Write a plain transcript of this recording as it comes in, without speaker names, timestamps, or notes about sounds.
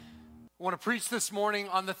I want to preach this morning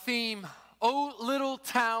on the theme, O Little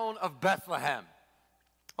Town of Bethlehem.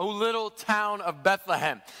 O little town of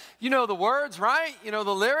Bethlehem. You know the words, right? You know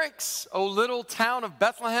the lyrics. O little town of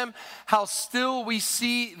Bethlehem, how still we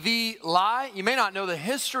see thee lie. You may not know the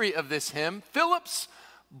history of this hymn. Phillips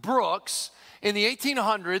Brooks in the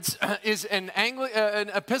 1800s is an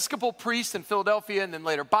Episcopal priest in Philadelphia and then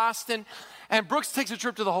later Boston. And Brooks takes a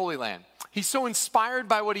trip to the Holy Land. He's so inspired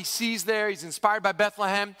by what he sees there. He's inspired by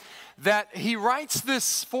Bethlehem that he writes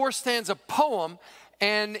this 4-stanza poem.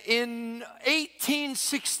 And in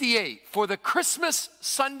 1868, for the Christmas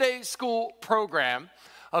Sunday school program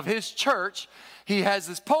of his church, he has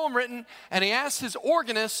this poem written, and he asks his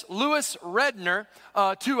organist, Louis Redner,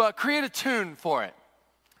 to create a tune for it.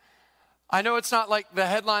 I know it's not like the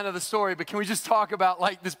headline of the story, but can we just talk about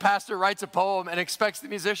like this pastor writes a poem and expects the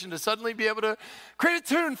musician to suddenly be able to create a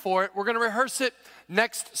tune for it? We're going to rehearse it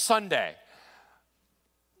next Sunday.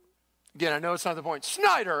 Again, I know it's not the point.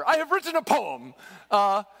 Snyder, I have written a poem.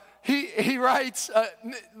 He writes,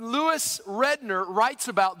 Louis Redner writes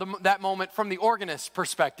about that moment from the organist's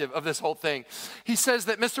perspective of this whole thing. He says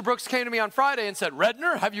that Mr. Brooks came to me on Friday and said,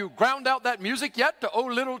 Redner, have you ground out that music yet to O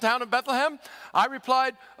Little Town of Bethlehem? I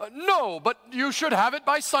replied, no, but you should have it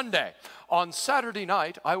by Sunday. On Saturday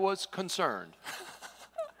night, I was concerned.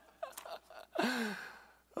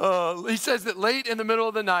 He says that late in the middle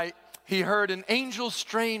of the night, he heard an angel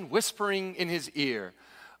strain whispering in his ear.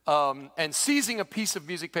 And seizing a piece of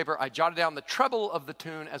music paper, I jotted down the treble of the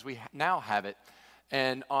tune as we now have it.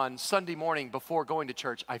 And on Sunday morning, before going to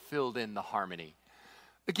church, I filled in the harmony.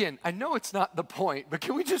 Again, I know it's not the point, but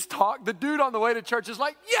can we just talk? The dude on the way to church is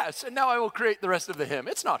like, yes, and now I will create the rest of the hymn.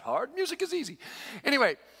 It's not hard. Music is easy.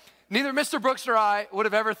 Anyway, neither Mr. Brooks nor I would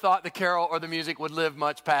have ever thought the carol or the music would live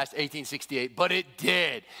much past 1868, but it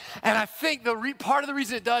did. And I think part of the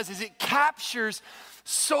reason it does is it captures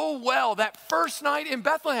so well that first night in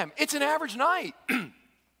Bethlehem. It's an average night.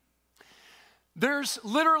 There's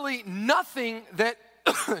literally nothing that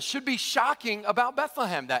should be shocking about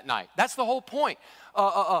Bethlehem that night. That's the whole point.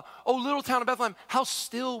 O little town of Bethlehem, how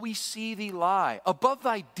still we see thee lie above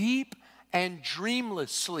thy deep and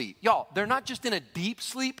dreamless sleep. Y'all, they're not just in a deep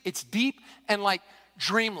sleep, it's deep and like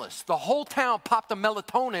dreamless. The whole town popped a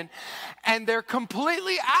melatonin and they're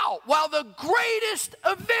completely out. While the greatest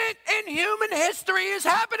event in human history is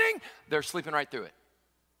happening, they're sleeping right through it.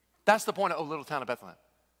 That's the point of O Little Town of Bethlehem.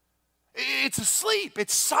 It's asleep,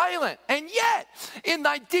 it's silent, and yet in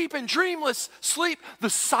thy deep and dreamless sleep, the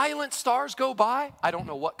silent stars go by. I don't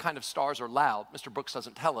know what kind of stars are loud. Mr. Brooks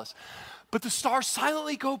doesn't tell us. But the stars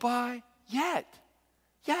silently go by, yet,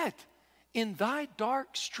 in thy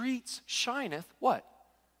dark streets shineth what?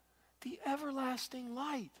 The everlasting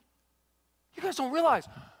light. You guys don't realize,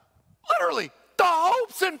 literally, the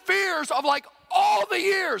hopes and fears of like all the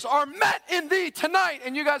years are met in thee tonight.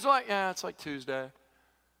 And you guys are like, yeah, it's like Tuesday.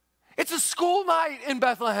 It's a school night in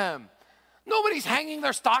Bethlehem. Nobody's hanging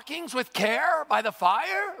their stockings with care by the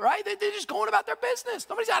fire, right? They're just going about their business.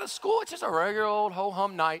 Nobody's out of school. It's just a regular old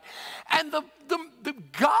ho-hum night. And the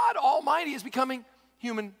God Almighty is becoming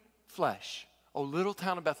human flesh. Oh, little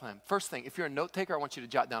town of Bethlehem. First thing, if you're a note taker, I want you to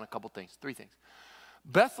jot down a couple things, 3 things.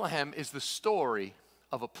 Bethlehem is the story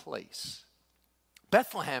of a place.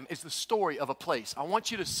 Bethlehem is the story of a place. I want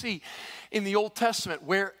you to see in the Old Testament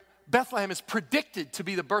where Bethlehem is predicted to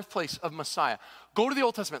be the birthplace of Messiah. Go to the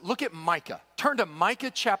Old Testament. Look at Micah. Turn to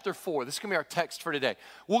Micah chapter 4. This is going to be our text for today.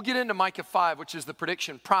 We'll get into Micah 5, which is the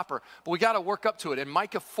prediction proper, but we got to work up to it. In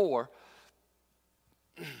Micah 4,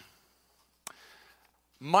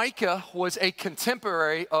 Micah was a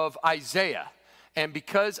contemporary of Isaiah. And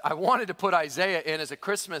because I wanted to put Isaiah in as a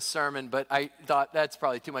Christmas sermon, but I thought that's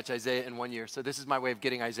probably too much Isaiah in one year. So this is my way of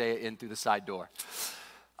getting Isaiah in through the side door.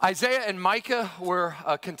 Isaiah and Micah were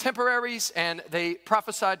contemporaries, and they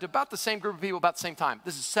prophesied to about the same group of people about the same time.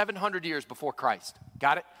 This is 700 years before Christ.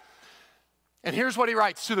 Got it? And here's what he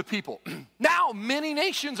writes to the people. Now many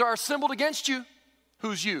nations are assembled against you.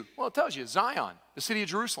 Who's you? Well, it tells you, Zion, the city of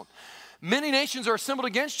Jerusalem. Many nations are assembled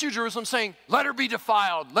against you, Jerusalem, saying, let her be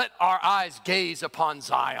defiled. Let our eyes gaze upon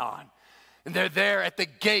Zion. And they're there at the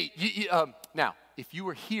gate. Now, if you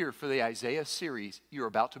were here for the Isaiah series, you're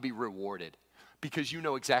about to be rewarded because you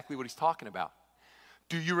know exactly what he's talking about.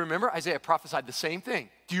 Do you remember? Isaiah prophesied the same thing.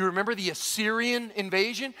 Do you remember the Assyrian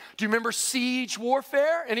invasion? Do you remember siege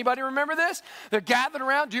warfare? Anybody remember this? They're gathered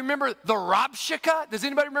around. Do you remember the Rabshakeh? Does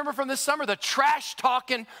anybody remember from this summer? The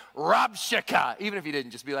trash-talking Rabshakeh. Even if you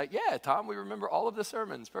didn't, just be like, yeah, Tom, we remember all of the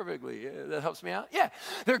sermons perfectly. Yeah, that helps me out. Yeah.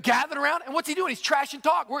 They're gathered around, and what's he doing? He's trashing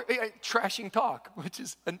talk. Trashing talk, which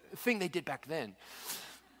is a thing they did back then.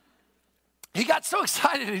 He got so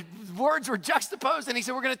excited, his words were juxtaposed, and he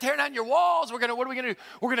said, we're going to tear down your walls. What are we going to do?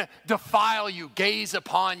 We're going to defile you, gaze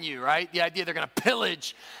upon you, right? The idea they're going to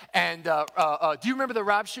pillage. And do you remember the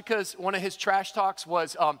Rabshakeh's, one of his trash talks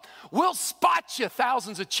was, we'll spot you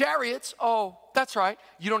thousands of chariots. Oh, that's right.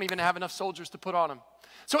 You don't even have enough soldiers to put on them.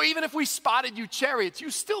 So even if we spotted you chariots, you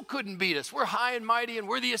still couldn't beat us. We're high and mighty, and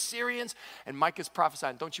we're the Assyrians. And Micah's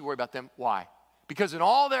prophesying, don't you worry about them. Why? Because in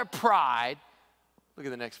all their pride, look at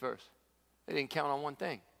the next verse. They didn't count on one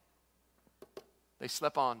thing. They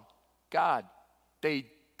slept on God. They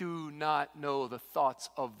do not know the thoughts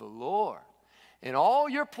of the Lord. In all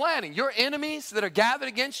your planning, your enemies that are gathered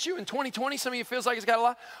against you in 2020, some of you feels like it's got a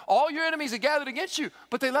lot. All your enemies are gathered against you,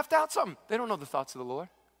 but they left out something. They don't know the thoughts of the Lord.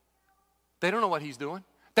 They don't know what he's doing.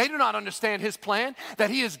 They do not understand his plan, that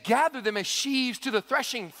he has gathered them as sheaves to the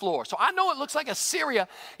threshing floor. So I know it looks like Assyria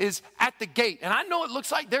is at the gate, and I know it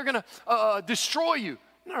looks like they're going to destroy you.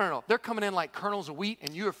 No. They're coming in like kernels of wheat,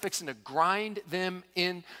 and you are fixing to grind them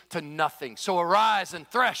into nothing. So arise and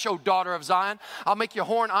thresh, O daughter of Zion. I'll make your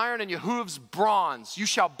horn iron and your hooves bronze. You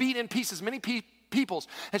shall beat in pieces many peoples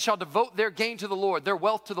and shall devote their gain to the Lord, their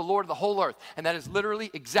wealth to the Lord of the whole earth. And that is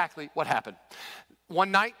literally exactly what happened.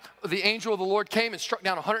 One night, the angel of the Lord came and struck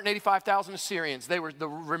down 185,000 Assyrians. The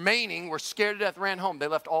remaining were scared to death, ran home. They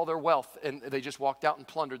left all their wealth, and they just walked out and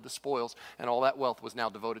plundered the spoils, and all that wealth was now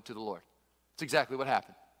devoted to the Lord. That's exactly what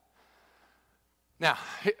happened. Now,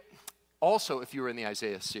 also, if you were in the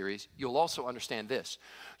Isaiah series, you'll also understand this.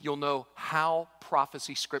 You'll know how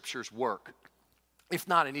prophecy scriptures work. If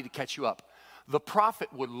not, I need to catch you up. The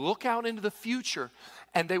prophet would look out into the future,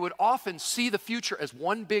 and they would often see the future as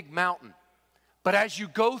one big mountain. But as you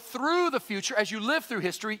go through the future, as you live through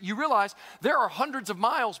history, you realize there are hundreds of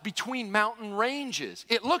miles between mountain ranges.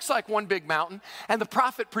 It looks like one big mountain, and the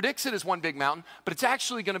prophet predicts it as one big mountain, but it's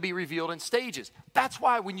actually going to be revealed in stages. That's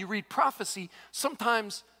why when you read prophecy,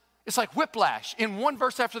 sometimes it's like whiplash. In one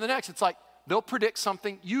verse after the next, it's like they'll predict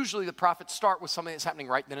something. Usually the prophets start with something that's happening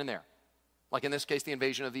right then and there. Like in this case, the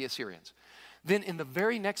invasion of the Assyrians. Then in the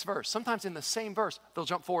very next verse, sometimes in the same verse, they'll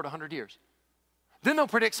jump forward 100 years. Then they'll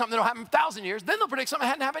predict something that'll happen in 1,000 years. Then they'll predict something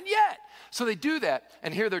that hadn't happened yet. So they do that,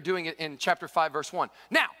 and here they're doing it in chapter 5, verse 1.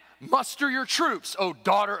 Now, muster your troops, O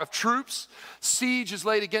daughter of troops. Siege is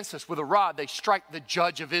laid against us. With a rod, they strike the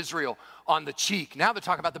judge of Israel on the cheek. Now they're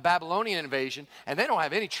talking about the Babylonian invasion, and they don't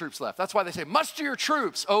have any troops left. That's why they say, muster your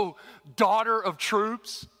troops, O daughter of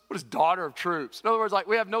troops. What is daughter of troops? In other words, like,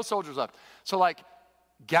 we have no soldiers left. So, like,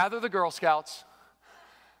 gather the Girl Scouts,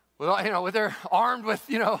 with their armed with,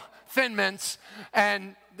 Thin Mints,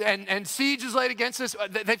 and siege is laid against us.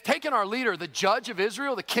 They've taken our leader, the judge of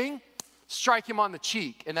Israel, the king, strike him on the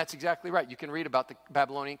cheek. And that's exactly right. You can read about the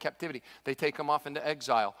Babylonian captivity. They take him off into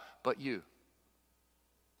exile, but you.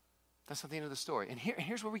 That's not the end of the story. And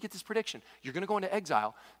here's where we get this prediction. You're going to go into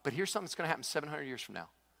exile, but here's something that's going to happen 700 years from now.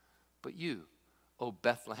 But you, O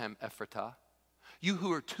Bethlehem Ephratah, you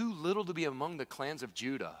who are too little to be among the clans of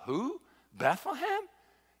Judah. Who? Bethlehem?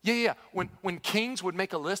 Yeah. When kings would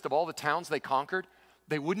make a list of all the towns they conquered,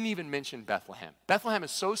 they wouldn't even mention Bethlehem. Bethlehem is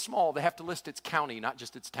so small, they have to list its county, not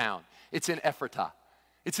just its town. It's in Ephratah.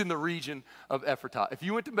 It's in the region of Ephratah. If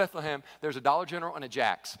you went to Bethlehem, there's a Dollar General and a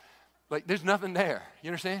Jack's. Like, there's nothing there. You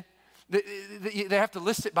understand? They have to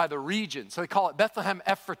list it by the region. So they call it Bethlehem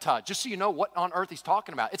Ephratah, just so you know what on earth he's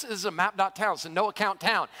talking about. This is a map.town. It's a no-account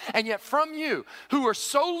town. And yet from you, who are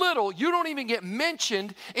so little, you don't even get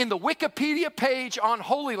mentioned in the Wikipedia page on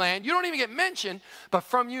Holy Land. You don't even get mentioned, but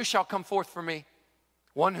from you shall come forth for me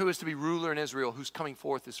one who is to be ruler in Israel, whose coming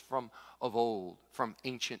forth is from of old, from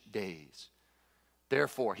ancient days.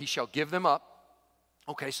 Therefore, he shall give them up.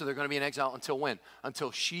 Okay, so they're going to be in exile until when?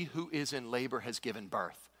 Until she who is in labor has given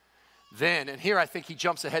birth. Then, and here I think he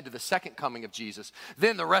jumps ahead to the second coming of Jesus.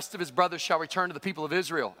 Then the rest of his brothers shall return to the people of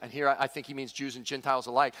Israel. And here I think he means Jews and Gentiles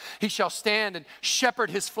alike. He shall stand and shepherd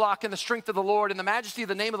his flock in the strength of the Lord, in the majesty of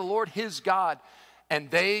the name of the Lord his God.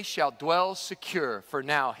 And they shall dwell secure, for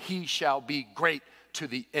now he shall be great to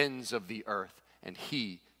the ends of the earth, and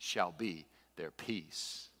he shall be their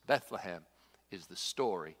peace. Bethlehem is the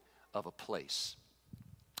story of a place.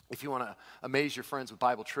 If you want to amaze your friends with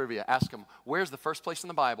Bible trivia, ask them, where's the first place in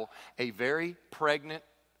the Bible a very pregnant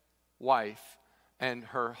wife and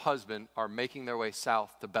her husband are making their way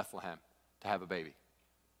south to Bethlehem to have a baby?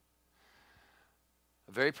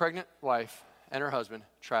 A very pregnant wife and her husband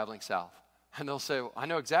traveling south. And they'll say, well, I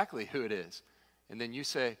know exactly who it is. And then you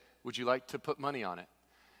say, would you like to put money on it?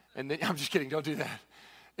 And then, I'm just kidding, don't do that.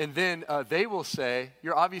 And then they will say,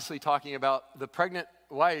 you're obviously talking about the pregnant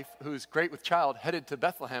wife who's great with child headed to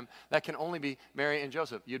Bethlehem. That can only be Mary and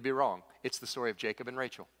Joseph. You'd be wrong. It's the story of Jacob and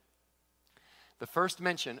Rachel. The first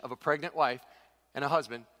mention of a pregnant wife and a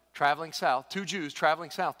husband traveling south, two Jews traveling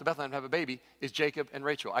south to Bethlehem to have a baby, is Jacob and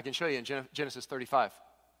Rachel. I can show you in Genesis 35.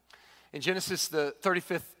 In Genesis, the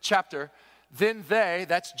 35th chapter, then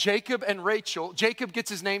that's Jacob and Rachel. Jacob gets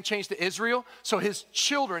his name changed to Israel, so his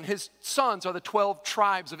children, his sons are the 12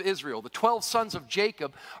 tribes of Israel. The 12 sons of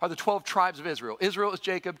Jacob are the 12 tribes of Israel. Israel is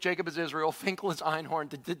Jacob, Jacob is Israel, Finkel is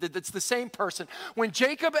Einhorn. It's the same person. When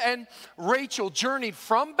Jacob and Rachel journeyed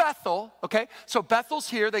from Bethel, okay, so Bethel's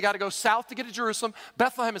here, they got to go south to get to Jerusalem.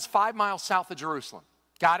 Bethlehem is 5 miles south of Jerusalem.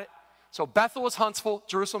 Got it? So Bethel is Huntsville,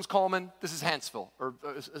 Jerusalem's Coleman, this is Hanceville.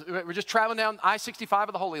 We're just traveling down I-65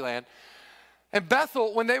 of the Holy Land. And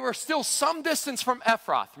Bethel, when they were still some distance from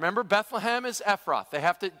Ephrath, remember Bethlehem is Ephrath. They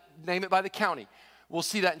have to name it by the county. We'll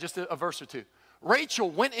see that in just a verse or two. Rachel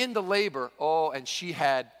went into labor, and she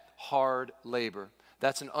had hard labor.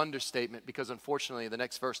 That's an understatement because unfortunately the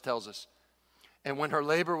next verse tells us, and when her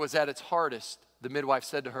labor was at its hardest, the midwife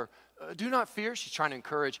said to her, do not fear. She's trying to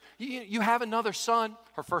encourage. You have another son.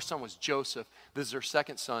 Her first son was Joseph. This is her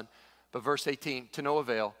second son. But verse 18, to no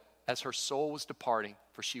avail, as her soul was departing,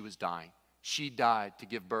 for she was dying. She died to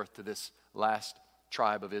give birth to this last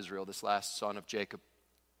tribe of Israel, this last son of Jacob.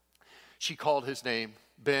 She called his name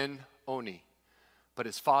Ben-Oni, but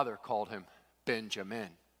his father called him Benjamin.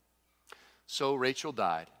 So Rachel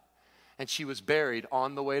died, and she was buried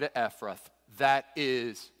on the way to Ephrath. That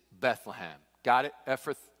is Bethlehem. Got it?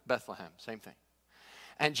 Ephrath, Bethlehem, same thing.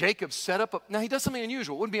 And Jacob set up now he does something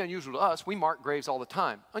unusual. It wouldn't be unusual to us. We mark graves all the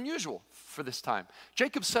time. Unusual for this time.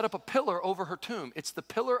 Jacob set up a pillar over her tomb. It's the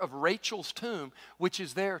pillar of Rachel's tomb, which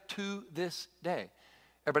is there to this day.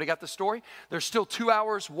 Everybody got the story? There's still 2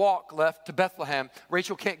 hours walk left to Bethlehem.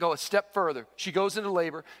 Rachel can't go a step further. She goes into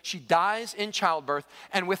labor. She dies in childbirth.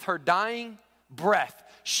 And with her dying breath,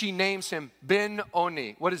 she names him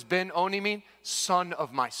Ben-Oni. What does Ben-Oni mean? Son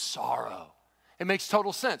of my sorrow. It makes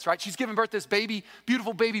total sense, right? She's giving birth to this baby,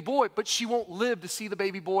 beautiful baby boy, but she won't live to see the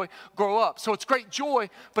baby boy grow up. So it's great joy,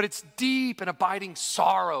 but it's deep and abiding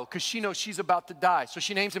sorrow because she knows she's about to die. So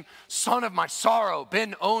she names him son of my sorrow,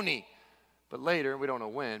 Ben-Oni. But later, we don't know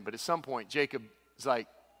when, but at some point, Jacob is like,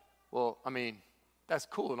 well, I mean, that's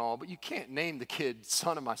cool and all, but you can't name the kid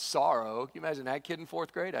son of my sorrow. Can you imagine that kid in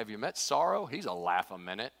 4th grade? Have you met Sorrow? He's a laugh a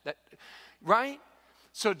minute, right?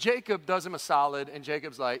 So Jacob does him a solid, and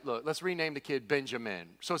Jacob's like, look, let's rename the kid Benjamin.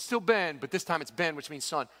 So it's still Ben, but this time it's Ben, which means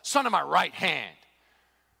son. Son of my right hand.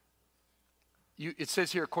 It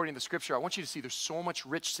says here, according to the scripture, I want you to see there's so much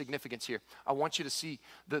rich significance here. I want you to see,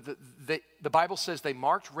 the Bible says they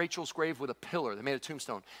marked Rachel's grave with a pillar. They made a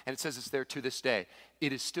tombstone, and it says it's there to this day.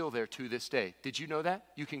 It is still there to this day. Did you know that?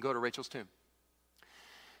 You can go to Rachel's tomb.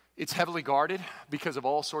 It's heavily guarded because of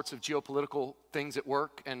all sorts of geopolitical things at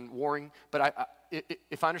work and warring, but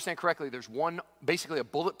if I understand correctly, there's basically a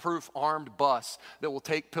bulletproof armed bus that will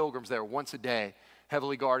take pilgrims there once a day,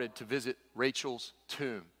 heavily guarded, to visit Rachel's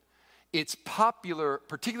tomb. It's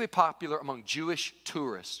particularly popular among Jewish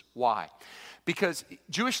tourists. Why? Because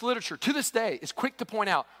Jewish literature to this day is quick to point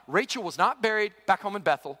out Rachel was not buried back home in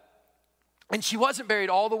Bethel, and she wasn't buried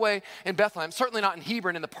all the way in Bethlehem, certainly not in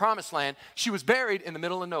Hebron in the Promised Land. She was buried in the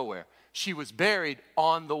middle of nowhere. She was buried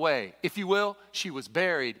on the way. If you will, she was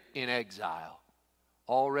buried in exile.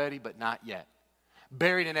 Already, but not yet.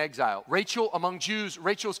 Buried in exile. Rachel, among Jews,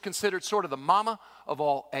 Rachel's considered sort of the mama of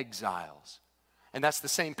all exiles. And that's the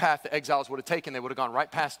same path the exiles would have taken. They would have gone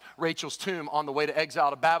right past Rachel's tomb on the way to exile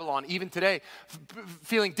to Babylon. Even today,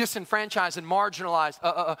 feeling disenfranchised and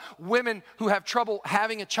marginalized, women who have trouble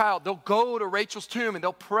having a child, they'll go to Rachel's tomb and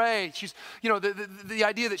they'll pray. She's, the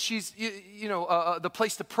idea that she's, the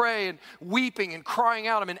place to pray and weeping and crying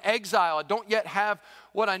out, I'm in exile. I don't yet have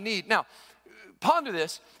what I need. Now, ponder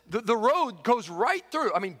this. The road goes right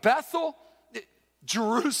through. I mean, Bethel,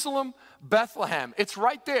 Jerusalem, Bethlehem. It's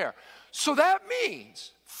right there. So that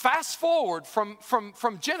means, fast forward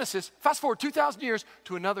from Genesis, fast forward 2,000 years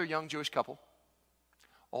to another young Jewish couple,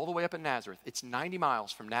 all the way up in Nazareth. It's 90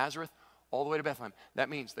 miles from Nazareth all the way to Bethlehem. That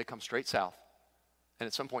means they come straight south, and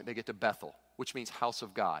at some point they get to Bethel, which means house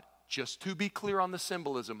of God. Just to be clear on the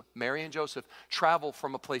symbolism, Mary and Joseph travel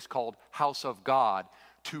from a place called house of God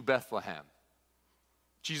to Bethlehem.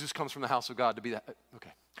 Jesus comes from the house of God to be that.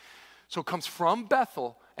 Okay. So it comes from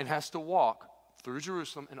Bethel and has to walk through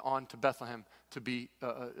Jerusalem and on to Bethlehem to be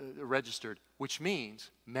registered, which means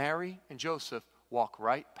Mary and Joseph walk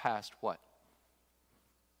right past what?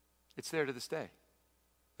 It's there to this day.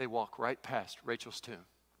 They walk right past Rachel's tomb.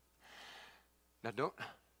 Now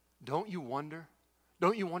don't you wonder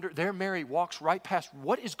Don't you wonder? There Mary walks right past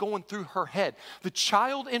what is going through her head. The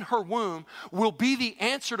child in her womb will be the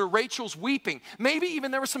answer to Rachel's weeping. Maybe even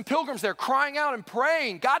there were some pilgrims there crying out and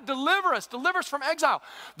praying, God, deliver us from exile.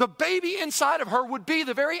 The baby inside of her would be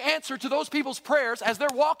the very answer to those people's prayers as they're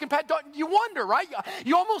walking past. You wonder, right?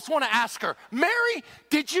 You almost want to ask her, Mary,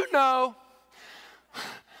 did you know?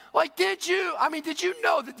 Like, did you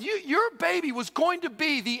know that your baby was going to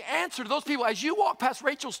be the answer to those people as you walk past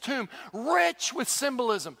Rachel's tomb, rich with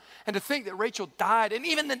symbolism? And to think that Rachel died, and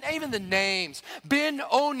even the names,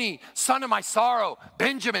 Ben-Oni, son of my sorrow,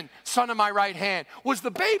 Benjamin, son of my right hand. Was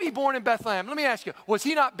the baby born in Bethlehem? Let me ask you, was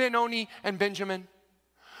he not Ben-Oni and Benjamin?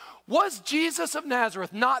 Was Jesus of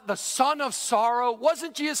Nazareth not the son of sorrow?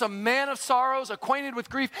 Wasn't Jesus a man of sorrows, acquainted with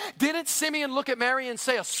grief? Didn't Simeon look at Mary and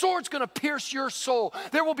say, a sword's going to pierce your soul.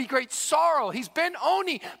 There will be great sorrow. He's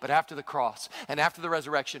Ben-Oni. But after the cross and after the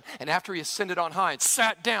resurrection and after he ascended on high and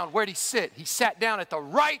sat down, where'd he sit? He sat down at the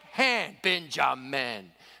right hand,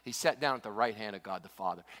 Benjamin. He sat down at the right hand of God the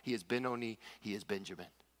Father. He is Ben-Oni. He is Benjamin.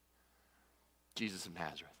 Jesus of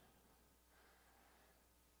Nazareth.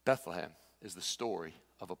 Bethlehem is the story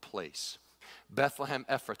of a place. Bethlehem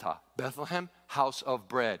Ephratah. Bethlehem, house of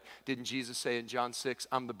bread. Didn't Jesus say in John 6,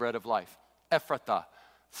 I'm the bread of life? Ephratah,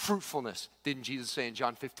 fruitfulness. Didn't Jesus say in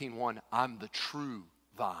John 15:1, I'm the true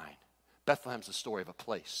vine? Bethlehem's the story of a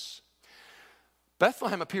place.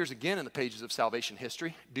 Bethlehem appears again in the pages of salvation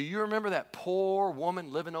history. Do you remember that poor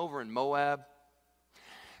woman living over in Moab?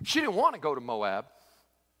 She didn't want to go to Moab,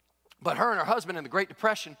 but her and her husband in the Great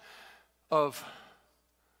Depression of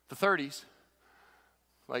the 30s,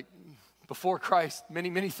 like before Christ, many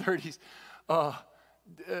 30s,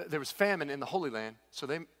 there was famine in the Holy Land, so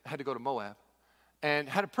they had to go to Moab and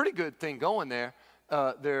had a pretty good thing going there.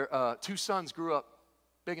 Their two sons grew up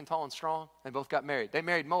big and tall and strong and both got married. They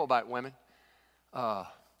married Moabite women,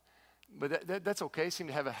 but that's okay. Seemed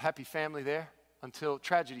to have a happy family there until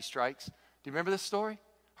tragedy strikes. Do you remember this story?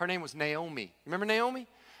 Her name was Naomi. You remember Naomi?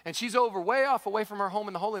 And she's way off away from her home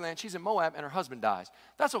in the Holy Land. She's in Moab, and her husband dies.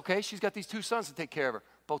 That's okay. She's got these two sons to take care of her.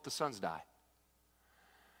 Both the sons die.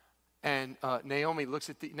 And Naomi looks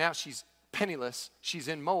at now she's penniless. She's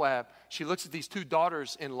in Moab. She looks at these two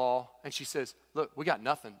daughters-in-law, and she says, look, we got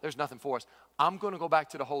nothing. There's nothing for us. I'm going to go back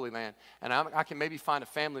to the Holy Land, and I can maybe find a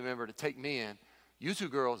family member to take me in. You two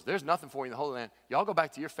girls, there's nothing for you in the Holy Land. Y'all go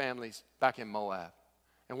back to your families back in Moab.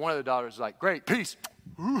 And one of the daughters is like, great, peace.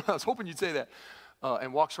 Ooh, I was hoping you'd say that.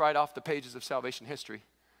 And walks right off the pages of salvation history.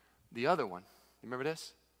 The other one, you remember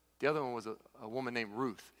this? The other one was a woman named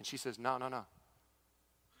Ruth. And she says, no.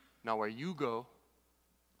 Now where you go,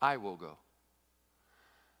 I will go.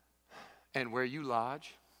 And where you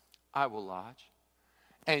lodge, I will lodge.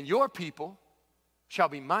 And your people shall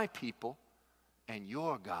be my people, and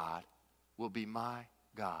your God will be my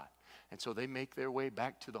God. And so they make their way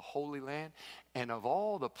back to the Holy Land. And of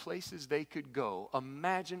all the places they could go,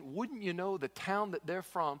 imagine, wouldn't you know, the town that they're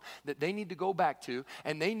from, that they need to go back to,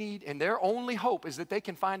 and their only hope is that they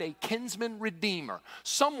can find a kinsman redeemer,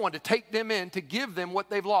 someone to take them in, to give them what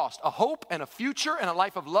they've lost, a hope and a future and a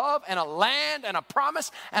life of love and a land and a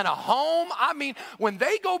promise and a home. I mean, when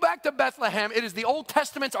they go back to Bethlehem, it is the Old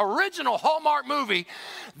Testament's original Hallmark movie.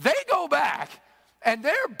 They go back. And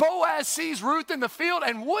there Boaz sees Ruth in the field,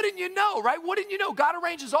 and wouldn't you know, right? Wouldn't you know, God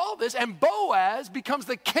arranges all this, and Boaz becomes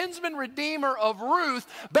the kinsman redeemer of Ruth.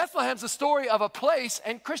 Bethlehem's the story of a place,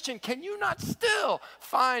 and Christian, can you not still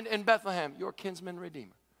find in Bethlehem your kinsman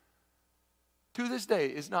redeemer? To this day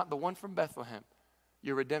is not the one from Bethlehem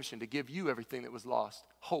your redemption, to give you everything that was lost,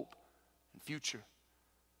 hope and future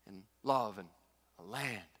and love and a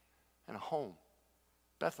land and a home.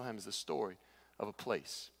 Bethlehem is the story of a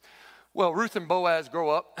place. Well, Ruth and Boaz grow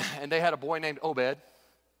up, and they had a boy named Obed.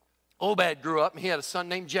 Obed grew up, and he had a son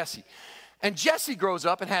named Jesse. And Jesse grows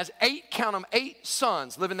up and has 8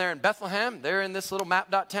 sons living there in Bethlehem. They're in this little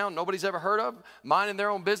map-dot town nobody's ever heard of, minding their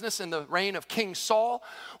own business in the reign of King Saul.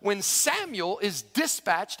 When Samuel is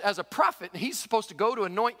dispatched as a prophet, and he's supposed to go to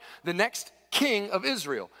anoint the next king of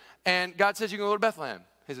Israel. And God says, you can go to Bethlehem.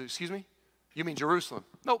 He says, excuse me? You mean Jerusalem?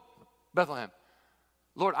 Nope, Bethlehem.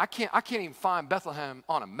 Lord, I can't even find Bethlehem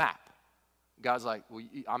on a map. God's like, well,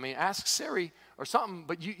 ask Siri or something,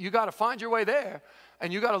 but you got to find your way there,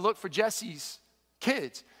 and you got to look for Jesse's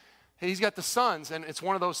kids. He's got the sons, and it's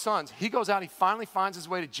one of those sons. He goes out, he finally finds his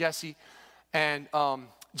way to Jesse, and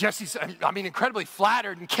Jesse's, incredibly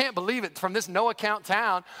flattered and can't believe it from this no-account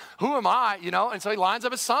town. Who am I, And so he lines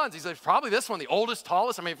up his sons. He's like, probably this one, the oldest,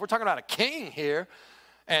 tallest. If we're talking about a king here,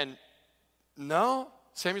 and no,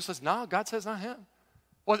 Samuel says, no, God says not him.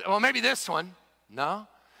 Well, maybe this one. No.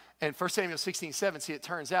 And 1 Samuel 16:7, see, it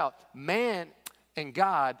turns out man and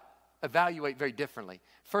God evaluate very differently.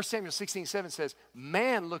 1 Samuel 16:7 says,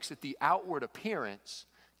 man looks at the outward appearance,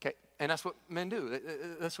 okay, and that's what men do.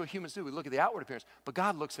 That's what humans do. We look at the outward appearance, but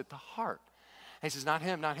God looks at the heart. And he says, not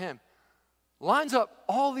him, not him. Lines up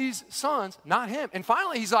all these sons, not him. And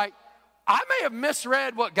finally, he's like, I may have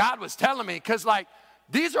misread what God was telling me, because like,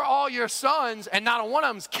 these are all your sons, and not one of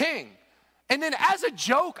them's king. And then as a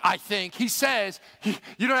joke, I think, he says,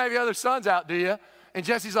 you don't have your other sons out, do you? And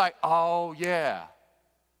Jesse's like, oh, yeah.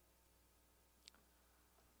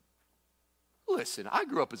 Listen, I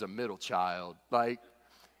grew up as a middle child. Like,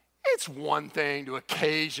 it's one thing to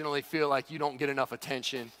occasionally feel like you don't get enough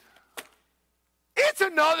attention. It's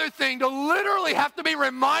another thing to literally have to be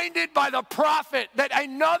reminded by the prophet that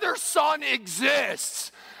another son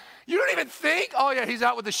exists. You don't even think, oh yeah, he's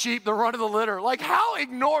out with the sheep, the run of the litter. Like, how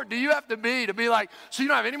ignored do you have to be like, so you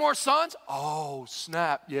don't have any more sons? Oh,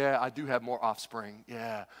 snap, yeah, I do have more offspring.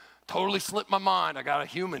 Yeah, totally slipped my mind. I got a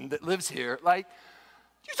human that lives here. Like,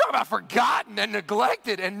 you talk about forgotten and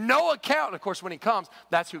neglected and no account. And of course, when he comes,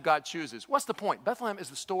 that's who God chooses. What's the point? Bethlehem is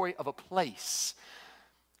the story of a place.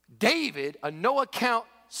 David, a no-account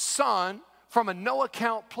son from a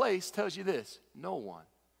no-account place, tells you this: no one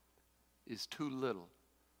is too little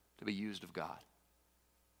to be used of God.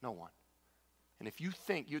 No one. And if you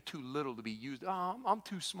think you're too little to be used, I'm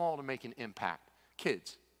too small to make an impact.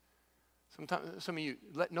 Kids, sometimes some of you,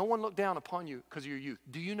 let no one look down upon you because of your youth.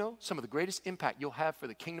 Do you know some of the greatest impact you'll have for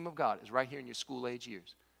the kingdom of God is right here in your school-age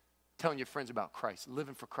years? Telling your friends about Christ,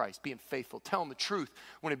 living for Christ, being faithful, telling the truth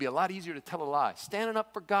when it'd be a lot easier to tell a lie, standing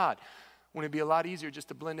up for God when it'd be a lot easier just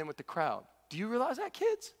to blend in with the crowd. Do you realize that,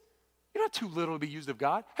 kids? You're not too little to be used of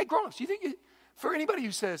God. Hey, grown-ups, do you think for anybody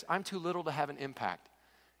who says, I'm too little to have an impact,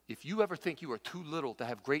 if you ever think you are too little to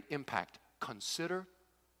have great impact, consider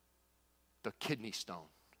the kidney stone.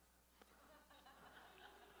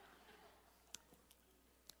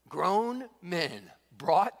 Grown men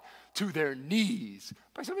brought to their knees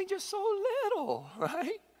by something just so little,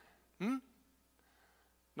 right?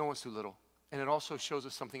 No one's too little. And it also shows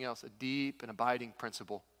us something else, a deep and abiding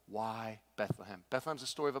principle. Why Bethlehem? Bethlehem's the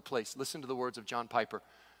story of a place. Listen to the words of John Piper.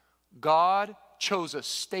 God chose a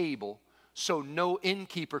stable so no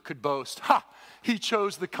innkeeper could boast. He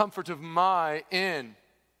chose the comfort of my inn.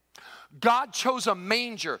 God chose a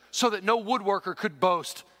manger so that no woodworker could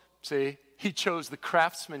boast. See, he chose the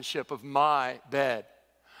craftsmanship of my bed.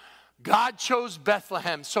 God chose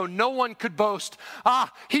Bethlehem so no one could boast.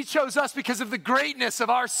 He chose us because of the greatness of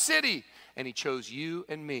our city. And he chose you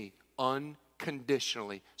and me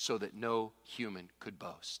unconditionally so that no human could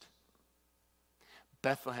boast.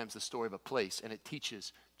 Bethlehem's the story of a place, and it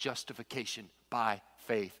teaches justification by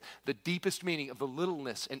faith. The deepest meaning of the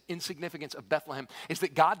littleness and insignificance of Bethlehem is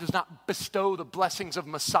that God does not bestow the blessings of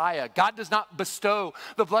Messiah. God does not bestow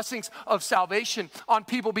the blessings of salvation on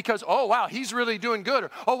people because, oh, wow, he's really doing good.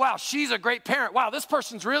 Or, oh, wow, she's a great parent. Wow, this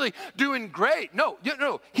person's really doing great. No.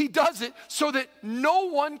 He does it so that no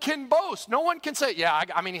one can boast. No one can say, yeah,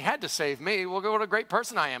 I mean, he had to save me. Look at what a great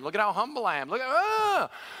person I am. Look at how humble I am. Look at,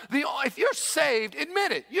 if you're saved,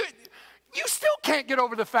 admit it. You still can't get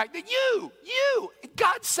over the fact that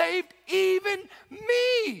God saved even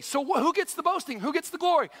me. So who gets the boasting? Who gets the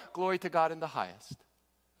glory? Glory to God in the highest.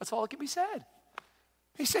 That's all that can be said.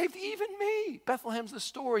 He saved even me. Bethlehem's the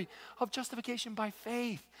story of justification by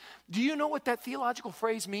faith. Do you know what that theological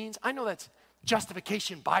phrase means? I know that's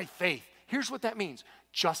justification by faith. Here's what that means.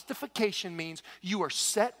 Justification means you are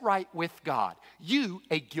set right with God. You,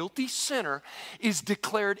 a guilty sinner, is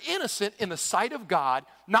declared innocent in the sight of God,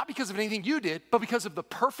 not because of anything you did, but because of the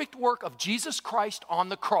perfect work of Jesus Christ on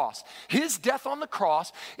the cross. His death on the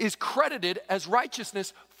cross is credited as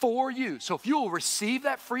righteousness for you. So if you will receive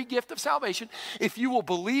that free gift of salvation, if you will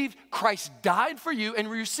believe Christ died for you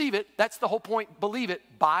and receive it, that's the whole point, believe it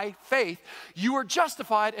by faith, you are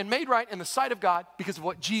justified and made right in the sight of God because of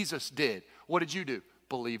what Jesus did. What did you do?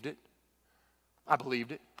 Believed it. I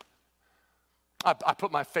believed it. I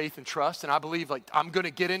put my faith and trust, and I believe like I'm going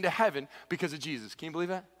to get into heaven because of Jesus. Can you believe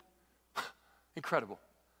that? Incredible.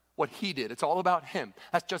 What he did. It's all about him.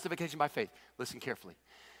 That's justification by faith. Listen carefully.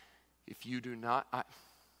 If you do not,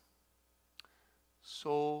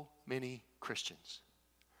 so many Christians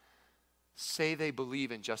say they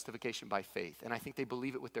believe in justification by faith, and I think they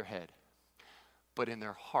believe it with their head. But in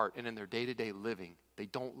their heart and in their day-to-day living, they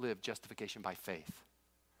don't live justification by faith.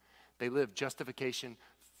 They live justification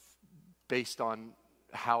based on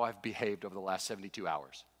how I've behaved over the last 72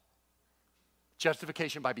 hours.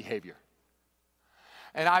 Justification by behavior.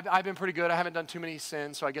 And I've been pretty good. I haven't done too many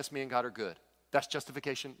sins, so I guess me and God are good. That's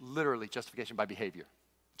justification, literally justification by behavior.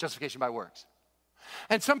 Justification by works.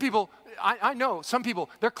 And some people, I know some people,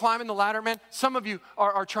 they're climbing the ladder, man. Some of you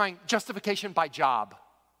are trying justification by job.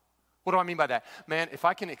 What do I mean by that? Man, if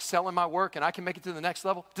I can excel in my work and I can make it to the next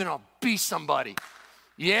level, then I'll be somebody.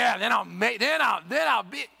 Yeah, then I'll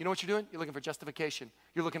be. You know what you're doing? You're looking for justification.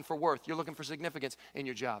 You're looking for worth. You're looking for significance in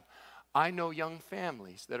your job. I know young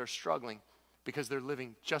families that are struggling because they're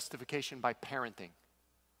living justification by parenting.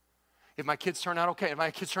 If my kids turn out okay, if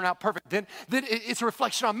my kids turn out perfect, then it's a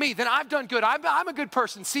reflection on me. Then I've done good. I'm a good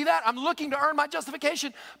person. See that? I'm looking to earn my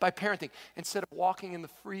justification by parenting. Instead of walking in the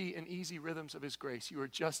free and easy rhythms of his grace, you are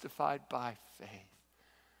justified by faith.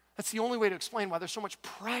 That's the only way to explain why there's so much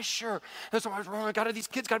pressure. There's so much, these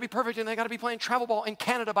kids got to be perfect, and they got to be playing travel ball in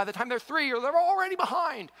Canada by the time they're 3, or they're already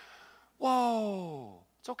behind. Whoa,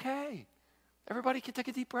 it's okay. Everybody can take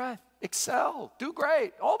a deep breath, excel, do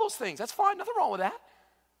great, all those things. That's fine, nothing wrong with that.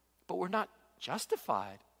 But we're not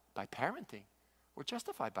justified by parenting. We're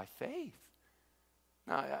justified by faith.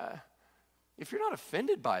 Now, if you're not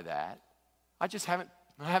offended by that, I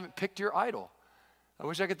haven't picked your idol. I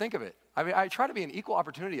wish I could think of it. I mean, I try to be an equal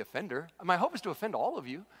opportunity offender. My hope is to offend all of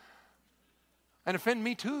you and offend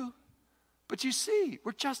me too. But you see,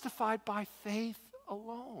 we're justified by faith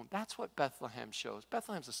alone. That's what Bethlehem shows.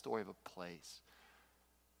 Bethlehem's the story of a place.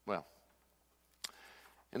 Well,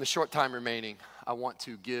 in the short time remaining, I want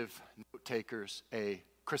to give note takers a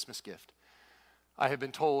Christmas gift. I have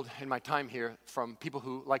been told in my time here from people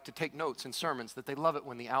who like to take notes in sermons that they love it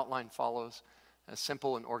when the outline follows a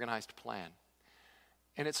simple and organized plan.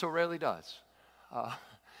 And it so rarely does.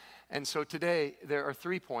 And so today there are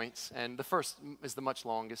 3 points, and the first is the much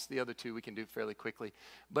longest. The other 2 we can do fairly quickly.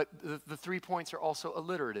 But the 3 points are also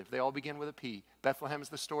alliterative. They all begin with a P. Bethlehem is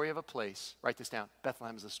the story of a place. Write this down.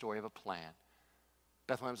 Bethlehem is the story of a plan.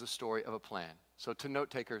 Bethlehem is the story of a plan. So to note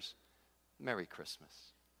takers, Merry Christmas.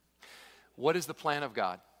 What is the plan of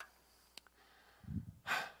God?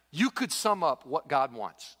 You could sum up what God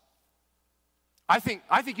wants. I think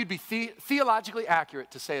you'd be theologically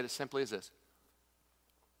accurate to say it as simply as this.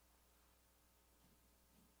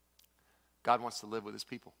 God wants to live with his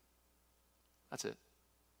people. That's it.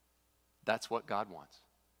 That's what God wants.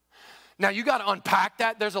 Now, you got to unpack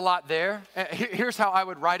that. There's a lot there. Here's how I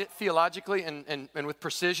would write it theologically and with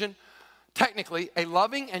precision. Technically, a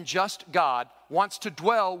loving and just God wants to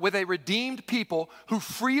dwell with a redeemed people who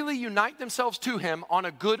freely unite themselves to him on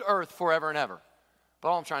a good earth forever and ever. But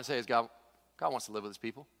all I'm trying to say is God wants to live with his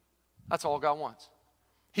people. That's all God wants.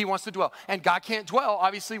 He wants to dwell. And God can't dwell,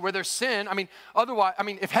 obviously, where there's sin. Otherwise,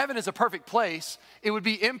 if heaven is a perfect place, it would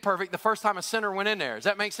be imperfect the first time a sinner went in there. Does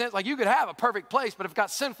that make sense? Like, you could have a perfect place, but if it's got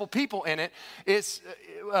sinful people in it, it's,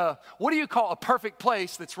 what do you call a perfect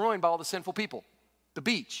place that's ruined by all the sinful people? The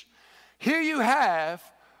beach. Here you have,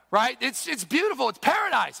 right, it's beautiful, it's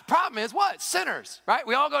paradise. The problem is what? Sinners, right?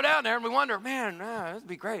 We all go down there and we wonder, man, this would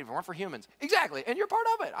be great if it weren't for humans. Exactly, and you're part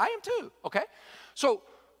of it. I am too, okay? So,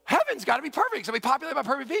 heaven's got to be perfect. It's going to be populated by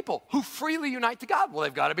perfect people who freely unite to God. Well,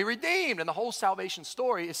 they've got to be redeemed. And the whole salvation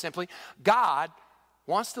story is simply God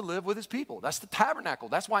wants to live with his people. That's the tabernacle.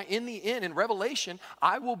 That's why in the end, in Revelation,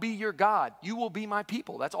 I will be your God. You will be my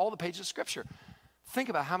people. That's all the pages of Scripture. Think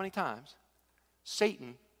about how many times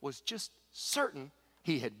Satan was just certain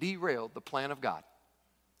he had derailed the plan of God.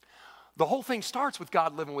 The whole thing starts with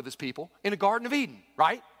God living with his people in the Garden of Eden,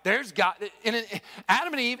 right? There's God,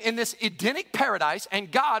 Adam and Eve in this Edenic paradise,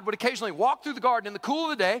 and God would occasionally walk through the garden in the cool of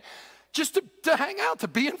the day just to hang out, to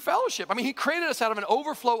be in fellowship. He created us out of an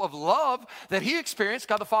overflow of love that he experienced,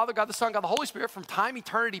 God the Father, God the Son, God the Holy Spirit, from time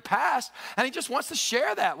eternity past, and he just wants to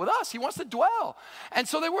share that with us. He wants to dwell. And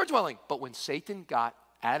so they were dwelling. But when Satan got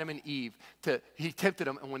Adam and Eve, he tempted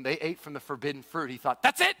them, and when they ate from the forbidden fruit, he thought,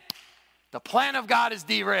 that's it. The plan of God is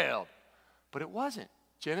derailed. But it wasn't.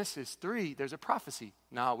 Genesis 3, there's a prophecy.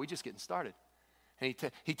 No, we're just getting started. And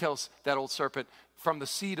he tells that old serpent, from the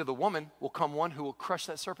seed of the woman will come one who will crush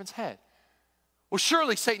that serpent's head. Well,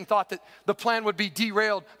 surely Satan thought that the plan would be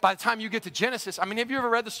derailed by the time you get to Genesis. Have you ever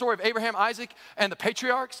read the story of Abraham, Isaac, and the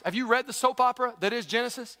patriarchs? Have you read the soap opera that is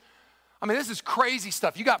Genesis? This is crazy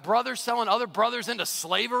stuff. You got brothers selling other brothers into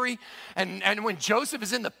slavery. And when Joseph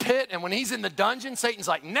is in the pit and when he's in the dungeon, Satan's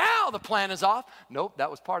like, now the plan is off. Nope,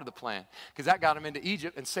 that was part of the plan because that got him into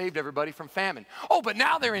Egypt and saved everybody from famine. Oh, but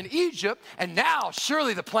now they're in Egypt, and now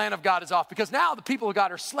surely the plan of God is off because now the people of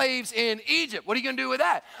God are slaves in Egypt. What are you going to do with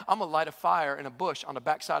that? I'm going to light a fire in a bush on the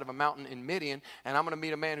backside of a mountain in Midian, and I'm going to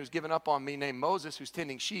meet a man who's given up on me named Moses who's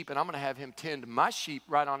tending sheep, and I'm going to have him tend my sheep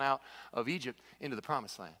right on out of Egypt into the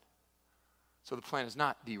promised land. So the plan is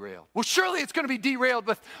not derailed. Well, surely it's going to be derailed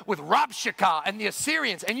with Rabshakeh and the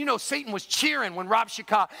Assyrians. And you know Satan was cheering when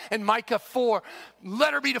Rabshakeh and Micah 4,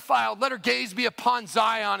 let her be defiled, let her gaze be upon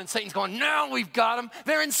Zion. And Satan's going, no, we've got them.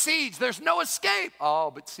 They're in siege. There's no escape.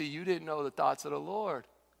 Oh, but see, you didn't know the thoughts of the Lord.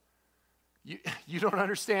 You don't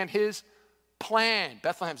understand his plan.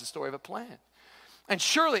 Bethlehem's the story of a plan. And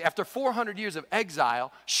surely after 400 years of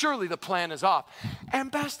exile, surely the plan is off. And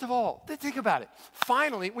best of all, think about it.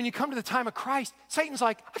 Finally, when you come to the time of Christ, Satan's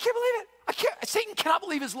like, I can't believe it. Satan cannot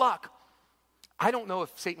believe his luck. I don't know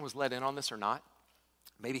if Satan was let in on this or not.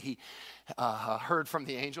 Maybe he heard from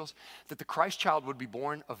the angels that the Christ child would be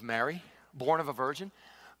born of Mary, born of a virgin.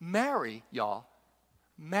 Mary, y'all,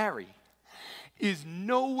 Mary is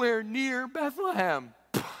nowhere near Bethlehem.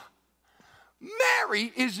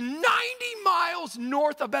 Mary is 90 miles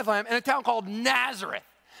north of Bethlehem in a town called Nazareth.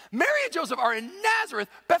 Mary and Joseph are in Nazareth.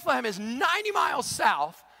 Bethlehem is 90 miles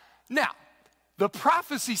south. Now, the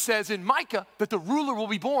prophecy says in Micah that the ruler will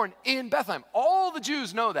be born in Bethlehem. All the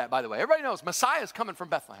Jews know that, by the way. Everybody knows Messiah is coming from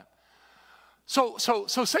Bethlehem. So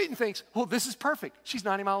Satan thinks, well, this is perfect. She's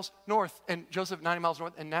 90 miles north and Joseph 90 miles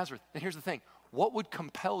north and Nazareth. And here's the thing. What would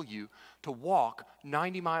compel you to walk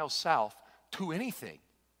 90 miles south to anything?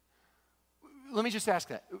 Let me just ask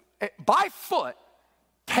that. By foot,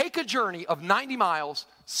 take a journey of 90 miles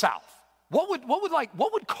south. What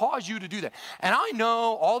would cause you to do that? And I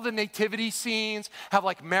know all the nativity scenes have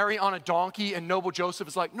like Mary on a donkey and noble Joseph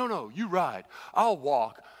is like, no, you ride, I'll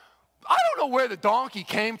walk. I don't know where the donkey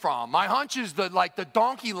came from. My hunch is the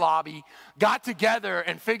donkey lobby got together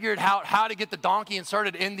and figured out how to get the donkey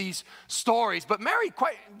inserted in these stories. But Mary,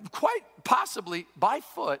 quite possibly by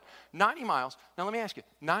foot, 90 miles. Now let me ask you,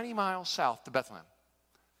 90 miles south to Bethlehem.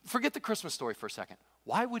 Forget the Christmas story for a second.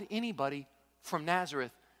 Why would anybody from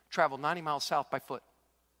Nazareth travel 90 miles south by foot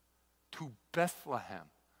to Bethlehem?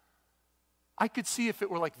 I could see if it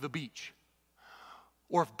were like the beach.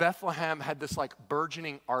 Or if Bethlehem had this like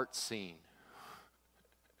burgeoning art scene.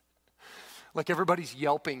 Like everybody's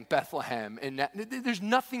yelping Bethlehem. And there's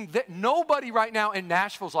nothing that, nobody right now in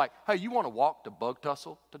Nashville's like, hey, you want to walk to Bug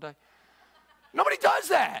Tussle today? Nobody does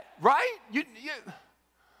that, right?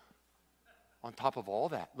 On top of all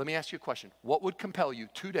that, let me ask you a question. What would compel you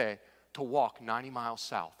today to walk 90 miles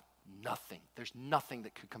south? Nothing. There's nothing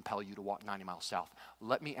that could compel you to walk 90 miles south.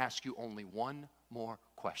 Let me ask you only one more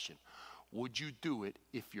question. Would you do it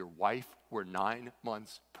if your wife were 9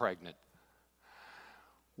 months pregnant?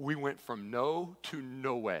 We went from no to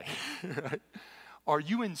no way. Right? Are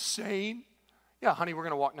you insane? Yeah, honey, we're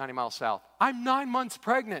going to walk 90 miles south. I'm 9 months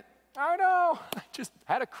pregnant. I know. I just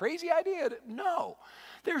had a crazy idea. No,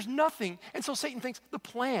 there's nothing. And so Satan thinks the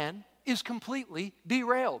plan is completely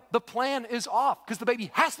derailed. The plan is off because the baby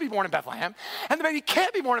has to be born in Bethlehem and the baby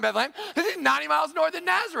can't be born in Bethlehem because it's 90 miles north of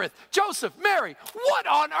Nazareth. Joseph, Mary, what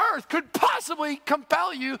on earth could possibly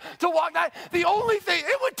compel you to walk that? The only thing,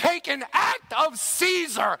 it would take an act of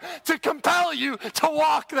Caesar to compel you to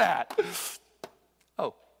walk that.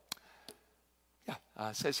 Oh, yeah,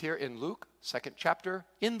 it says here in Luke, 2nd chapter,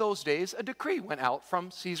 in those days a decree went out from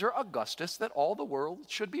Caesar Augustus that all the world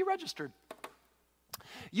should be registered.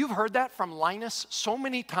 You've heard that from Linus so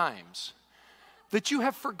many times that you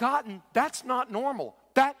have forgotten that's not normal.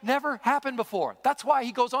 That never happened before. That's why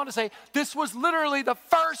he goes on to say this was literally the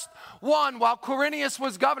first one while Quirinius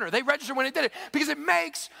was governor. They registered when he did it because it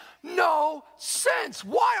makes no sense.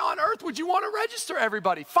 Why on earth would you want to register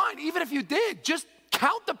everybody? Fine, even if you did, just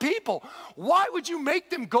count the people. Why would you make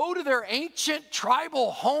them go to their ancient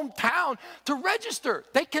tribal hometown to register?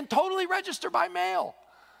 They can totally register by mail.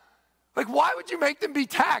 Like, why would you make them be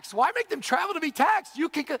taxed? Why make them travel to be taxed?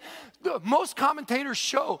 Most commentators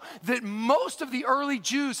show that most of the early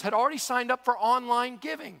Jews had already signed up for online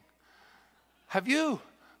giving. Have you?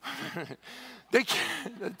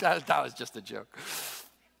 That was just a joke.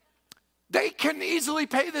 They can easily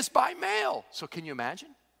pay this by mail. So can you imagine?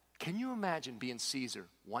 Can you imagine being Caesar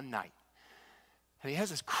one night? And he has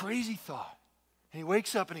this crazy thought. And he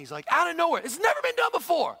wakes up and he's like, out of nowhere, it's never been done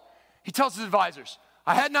before. He tells his advisors,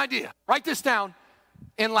 I had an idea. Write this down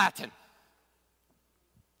in Latin.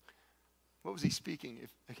 What was he speaking?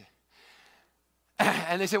 Okay.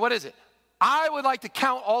 And they say, what is it? I would like to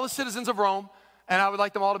count all the citizens of Rome, and I would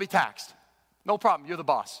like them all to be taxed. No problem. You're the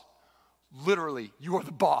boss. Literally, you are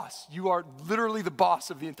the boss. You are literally the boss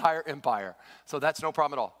of the entire empire. So that's no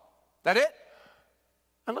problem at all. That it?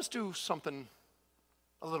 And let's do something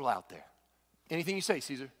a little out there. Anything you say,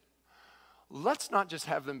 Caesar. Let's not just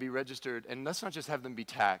have them be registered and let's not just have them be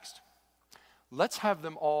taxed. Let's have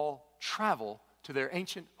them all travel to their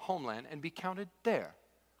ancient homeland and be counted there.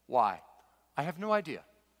 Why? I have no idea.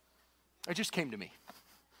 It just came to me.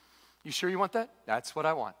 You sure you want that? That's what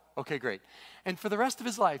I want. Okay, great. And for the rest of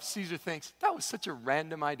his life, Caesar thinks, that was such a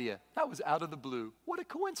random idea. That was out of the blue. What a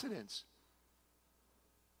coincidence.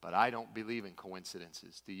 But I don't believe in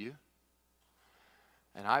coincidences, do you?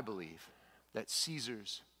 And I believe that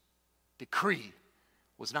Caesar's decree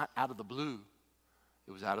was not out of the blue.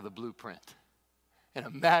 It was out of the blueprint. And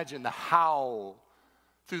imagine the howl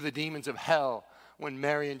through the demons of hell when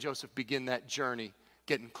Mary and Joseph begin that journey,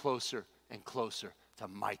 getting closer and closer to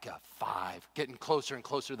Micah 5, getting closer and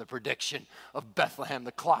closer to the prediction of Bethlehem.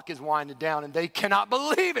 The clock is winding down and they cannot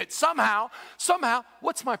believe it. Somehow,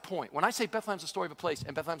 what's my point? When I say Bethlehem's a story of a place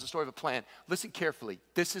and Bethlehem's a story of a plan, listen carefully.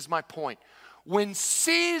 This is my point. When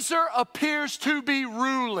Caesar appears to be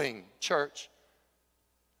ruling, church,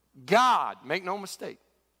 God, make no mistake,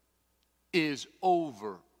 is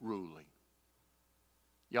overruling.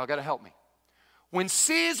 Y'all got to help me. When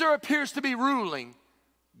Caesar appears to be ruling,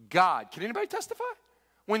 God, can anybody testify?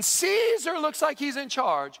 When Caesar looks like he's in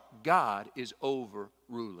charge, God is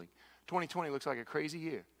overruling. 2020 looks like a crazy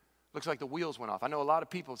year. Looks like the wheels went off. I know a lot of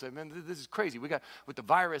people say, man, this is crazy. We got with the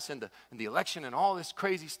virus and the election and all this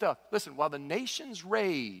crazy stuff. Listen, while the nations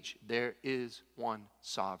rage, there is one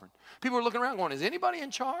sovereign. People are looking around going, is anybody in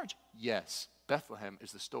charge? Yes. Bethlehem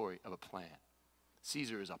is the story of a plan.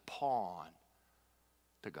 Caesar is a pawn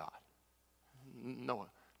to God. No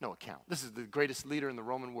account. This is the greatest leader in the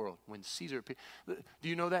Roman world. When Caesar, do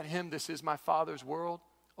you know that hymn, This Is My Father's World?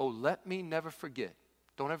 Oh, let me never forget,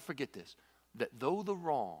 don't ever forget this, that though the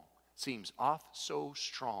wrong seems oft so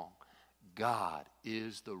strong, God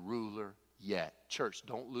is the ruler yet. Church,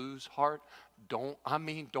 don't lose heart. Don't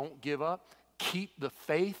give up. Keep the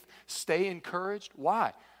faith. Stay encouraged.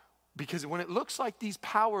 Why? Because when it looks like these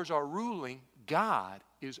powers are ruling, God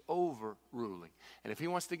is overruling. And if he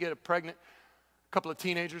wants to get a pregnant couple of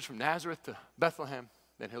teenagers from Nazareth to Bethlehem,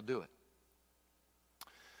 then he'll do it.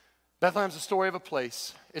 Bethlehem's a story of a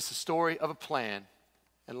place. It's a story of a plan.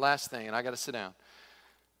 And last thing, and I got to sit down.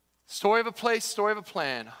 Story of a place, story of a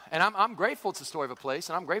plan. And I'm grateful it's a story of a place,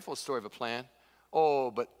 and I'm grateful it's a story of a plan.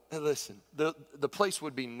 Oh, but listen, the place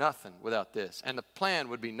would be nothing without this, and the plan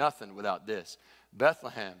would be nothing without this.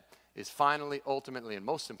 Bethlehem is finally, ultimately, and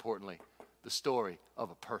most importantly, the story of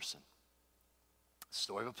a person.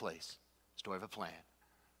 Story of a place, story of a plan,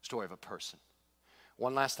 story of a person.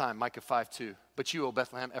 One last time, Micah 5:2. But you, O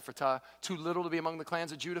Bethlehem Ephratah, too little to be among the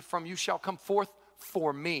clans of Judah, from you shall come forth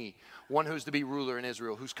for me one who's to be ruler in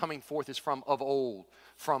Israel, whose coming forth is from of old,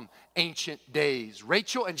 from ancient days.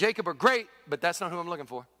 Rachel and Jacob are great, but that's not who I'm looking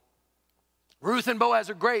for. Ruth and Boaz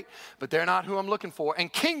are great, but they're not who I'm looking for.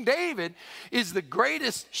 And King David is the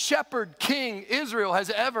greatest shepherd king Israel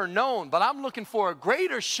has ever known, but I'm looking for a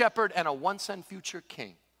greater shepherd and a once and future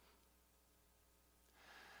king.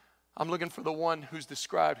 I'm looking for the one who's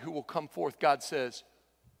described who will come forth, God says,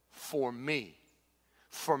 for me.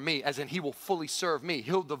 For me, as in he will fully serve me.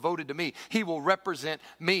 He'll devoted to me. He will represent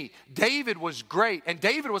me. David was great, and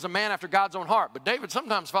David was a man after God's own heart, but David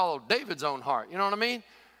sometimes followed David's own heart. You know what I mean?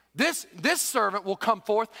 This servant will come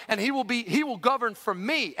forth, and he will govern for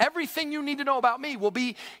me. Everything you need to know about me will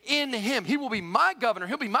be in him. He will be my governor.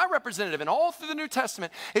 He'll be my representative. And all through the New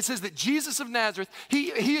Testament, it says that Jesus of Nazareth, he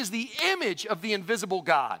is the image of the invisible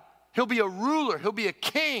God. He'll be a ruler. He'll be a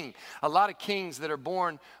king. A lot of kings that are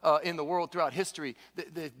born in the world throughout history,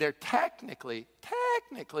 they're technically,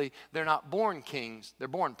 they're not born kings. They're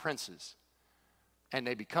born princes. And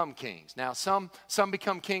they become kings. Now, some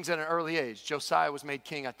become kings at an early age. Josiah was made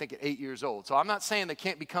king, I think, at 8 years old. So I'm not saying they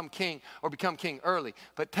can't become king or become king early.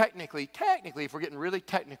 But technically, if we're getting really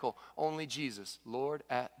technical, only Jesus, Lord,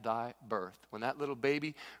 at thy birth. When that little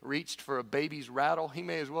baby reached for a baby's rattle, he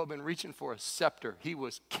may as well have been reaching for a scepter. He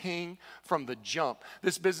was king from the jump.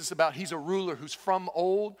 This business about he's a ruler who's from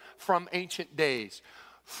old, from ancient days.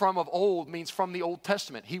 From of old means from the Old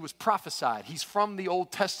Testament. He was prophesied. He's from the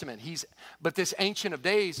Old Testament. But this ancient of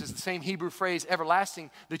days is the same Hebrew phrase,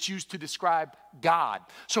 everlasting, that's used to describe God.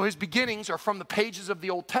 So his beginnings are from the pages of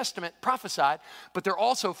the Old Testament, prophesied, but they're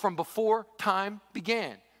also from before time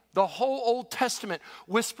began. The whole Old Testament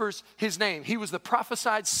whispers his name. He was the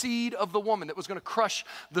prophesied seed of the woman that was going to crush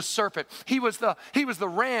the serpent. He was the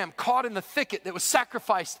ram caught in the thicket that was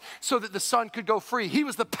sacrificed so that the son could go free. He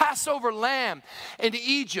was the Passover lamb in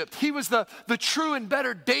Egypt. He was the true and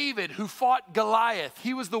better David who fought Goliath.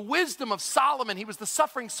 He was the wisdom of Solomon. He was the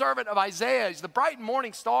suffering servant of Isaiah. He's the bright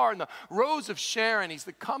morning star and the rose of Sharon. He's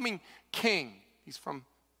the coming king. He's from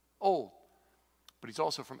old. But he's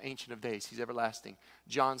also from ancient of days. He's everlasting.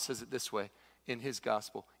 John says it this way in his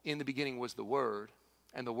gospel. In the beginning was the Word,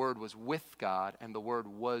 and the Word was with God, and the Word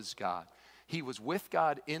was God. He was with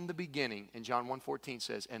God in the beginning, and John 1:14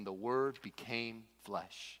 says, and the Word became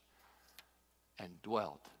flesh. and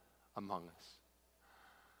dwelt among us.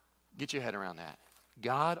 Get your head around that.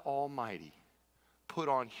 God Almighty put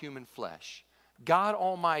on human flesh. God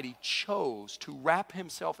Almighty chose to wrap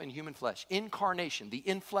himself in human flesh. Incarnation, the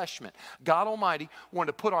infleshment. God Almighty wanted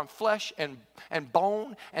to put on flesh and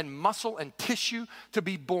bone and muscle and tissue to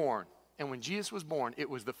be born. And when Jesus was born, it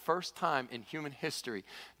was the first time in human history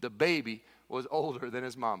the baby was older than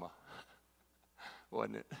his mama.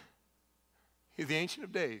 Wasn't it? He's the Ancient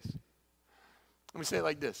of Days. Let me say it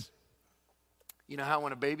like this. You know how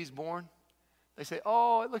when a baby's born, they say,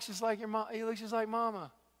 oh, it looks just like your mom. He looks just like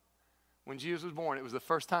mama. When Jesus was born, it was the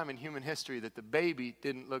first time in human history that the baby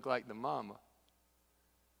didn't look like the mama.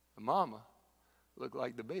 The mama looked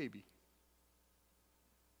like the baby.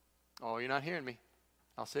 Oh, you're not hearing me.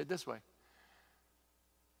 I'll say it this way.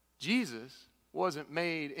 Jesus wasn't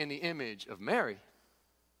made in the image of Mary.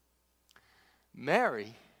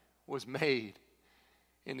 Mary was made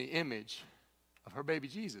in the image of her baby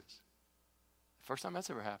Jesus. First time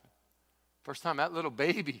that's ever happened. First time that little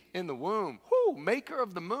baby in the womb, maker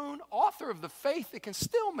of the moon, author of the faith that can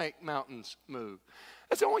still make mountains move.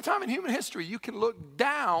 That's the only time in human history you can look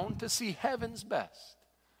down to see heaven's best.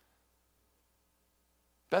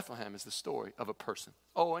 Bethlehem is the story of a person.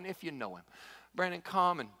 Oh, and if you know him, Brandon,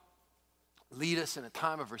 come and lead us in a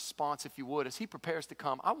time of response, if you would. As he prepares to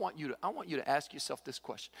come, I want you to ask yourself this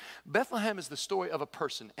question. Bethlehem is the story of a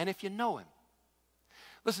person, and if you know him,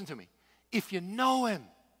 listen to me. If you know him,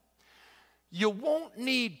 you won't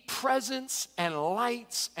need presents and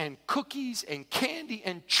lights and cookies and candy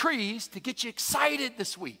and trees to get you excited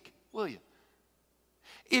this week, will you?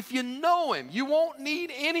 If you know him, you won't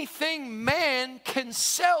need anything man can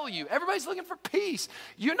sell you. Everybody's looking for peace.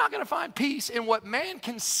 You're not going to find peace in what man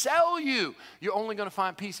can sell you. You're only going to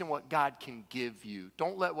find peace in what God can give you.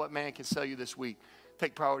 Don't let what man can sell you this week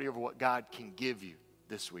take priority over what God can give you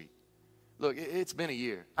this week. Look, it's been a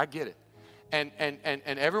year. I get it. And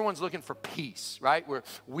everyone's looking for peace, right? We're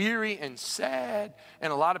weary and sad,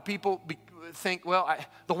 and a lot of people think, well,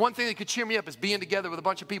 the one thing that could cheer me up is being together with a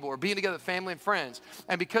bunch of people or being together with family and friends.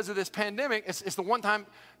 And because of this pandemic, it's the one time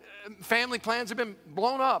family plans have been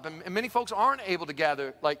blown up, and many folks aren't able to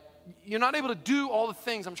gather. Like, you're not able to do all the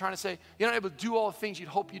things, I'm trying to say, you're not able to do all the things you'd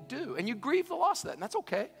hope you'd do. And you grieve the loss of that, and that's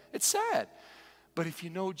okay. It's sad. But if you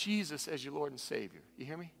know Jesus as your Lord and Savior, you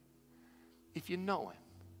hear me? If you know him,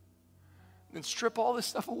 then strip all this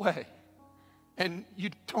stuff away. And you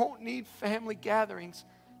don't need family gatherings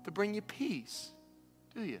to bring you peace,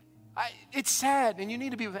 do you? It's sad, and you need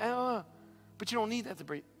to be with, but you don't need that to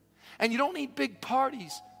bring. And you don't need big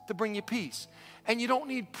parties to bring you peace. And you don't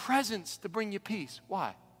need presents to bring you peace.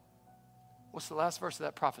 Why? What's the last verse of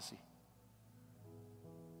that prophecy?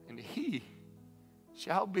 And he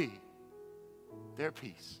shall be their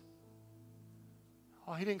peace.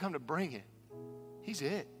 Oh, he didn't come to bring it. He's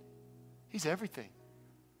it. He's everything.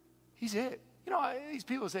 He's it. You know, these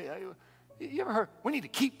people say, you ever heard, we need to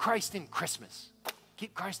keep Christ in Christmas.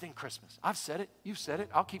 Keep Christ in Christmas. I've said it. You've said it.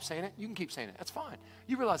 I'll keep saying it. You can keep saying it. That's fine.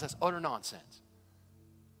 You realize that's utter nonsense.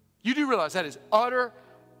 You do realize that is utter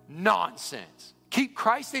nonsense. Keep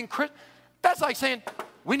Christ in Christmas. That's like saying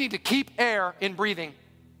we need to keep air in breathing.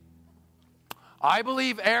 I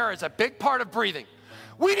believe air is a big part of breathing.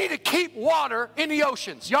 We need to keep water in the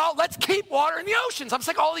oceans. Y'all, let's keep water in the oceans. I'm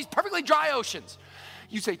sick of all these perfectly dry oceans.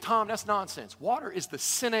 You say, Tom, that's nonsense. Water is the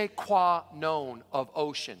sine qua non of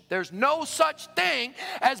ocean. There's no such thing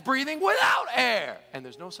as breathing without air. And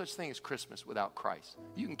there's no such thing as Christmas without Christ.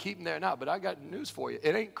 You can keep him there now, but I got news for you.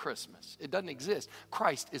 It ain't Christmas. It doesn't exist.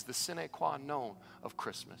 Christ is the sine qua non of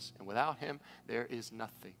Christmas. And without him, there is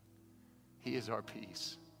nothing. He is our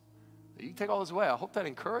peace. You can take all this away. I hope that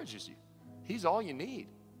encourages you. He's all you need.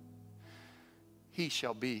 He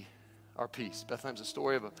shall be our peace. Bethlehem's a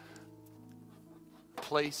story of a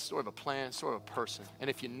place, story of a plan, story of a person. And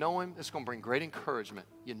if you know him, it's going to bring great encouragement.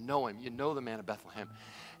 You know him. You know the man of Bethlehem.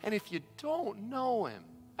 And if you don't know him,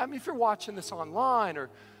 I mean, if you're watching this online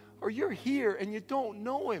or you're here and you don't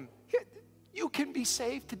know him, you can be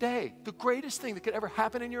saved today. The greatest thing that could ever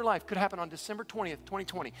happen in your life could happen on December 20th,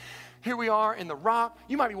 2020. Here we are in the Rock.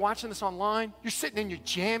 You might be watching this online. You're sitting in your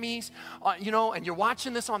jammies, and you're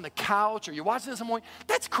watching this on the couch or you're watching this on morning.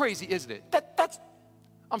 That's crazy, isn't it?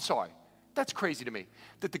 I'm sorry. That's crazy to me.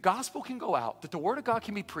 That the gospel can go out, that the word of God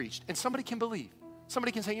can be preached, and somebody can believe.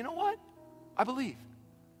 Somebody can say, you know what? I believe.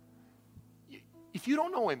 If you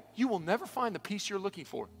don't know him, you will never find the peace you're looking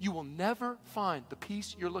for. You will never find the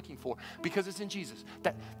peace you're looking for because it's in Jesus.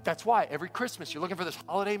 That's why every Christmas you're looking for this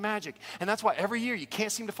holiday magic. And that's why every year you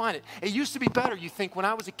can't seem to find it. It used to be better, you think, when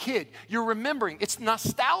I was a kid. You're remembering. It's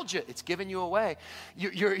nostalgia. It's giving you away.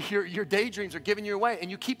 Your daydreams are giving you away.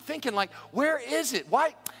 And you keep thinking like, where is it?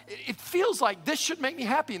 Why? It feels like this should make me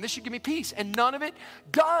happy and this should give me peace. And none of it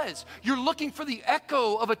does. You're looking for the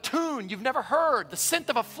echo of a tune you've never heard, the scent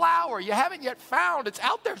of a flower you haven't yet found. It's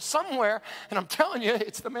out there somewhere, and I'm telling you,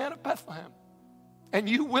 it's the man of Bethlehem. And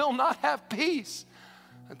you will not have peace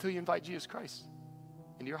until you invite Jesus Christ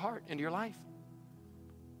into your heart, into your life.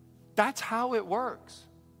 That's how it works.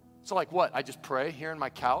 So like what? I just pray here on my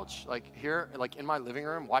couch, like here, like in my living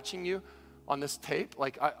room, watching you on this tape,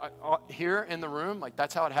 like I here in the room, like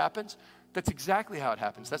that's how it happens. That's exactly how it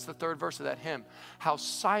happens. That's the third verse of that hymn. How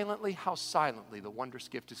silently the wondrous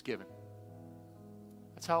gift is given.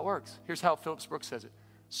 That's how it works. Here's how Phillips Brooks says it.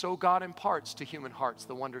 So God imparts to human hearts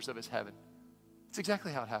the wonders of his heaven. It's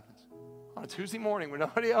exactly how it happens. On a Tuesday morning when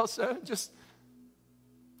nobody else just,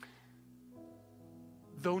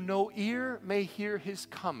 though no ear may hear his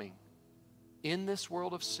coming in this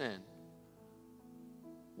world of sin,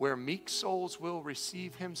 where meek souls will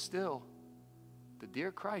receive him still, the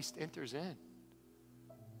dear Christ enters in.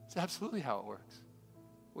 It's absolutely how it works.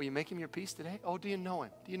 Will you make him your peace today? Oh, do you know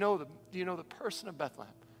him? Do you know the person of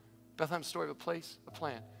Bethlehem? Bethlehem's story of a place, a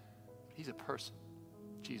plan. He's a person,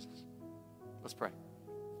 Jesus. Let's pray.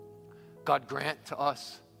 God, grant to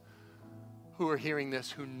us who are hearing this,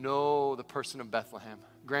 who know the person of Bethlehem,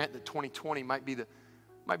 grant that 2020 might be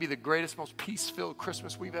the greatest, most peace-filled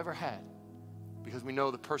Christmas we've ever had because we know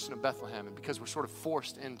the person of Bethlehem and because we're sort of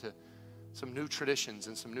forced into some new traditions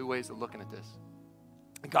and some new ways of looking at this.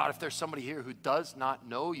 God, if there's somebody here who does not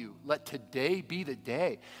know you, let today be the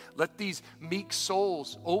day. Let these meek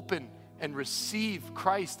souls open and receive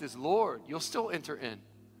Christ as Lord. You'll still enter in.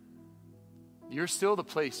 You're still the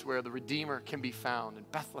place where the Redeemer can be found in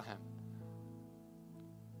Bethlehem.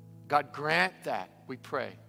 God, grant that, we pray.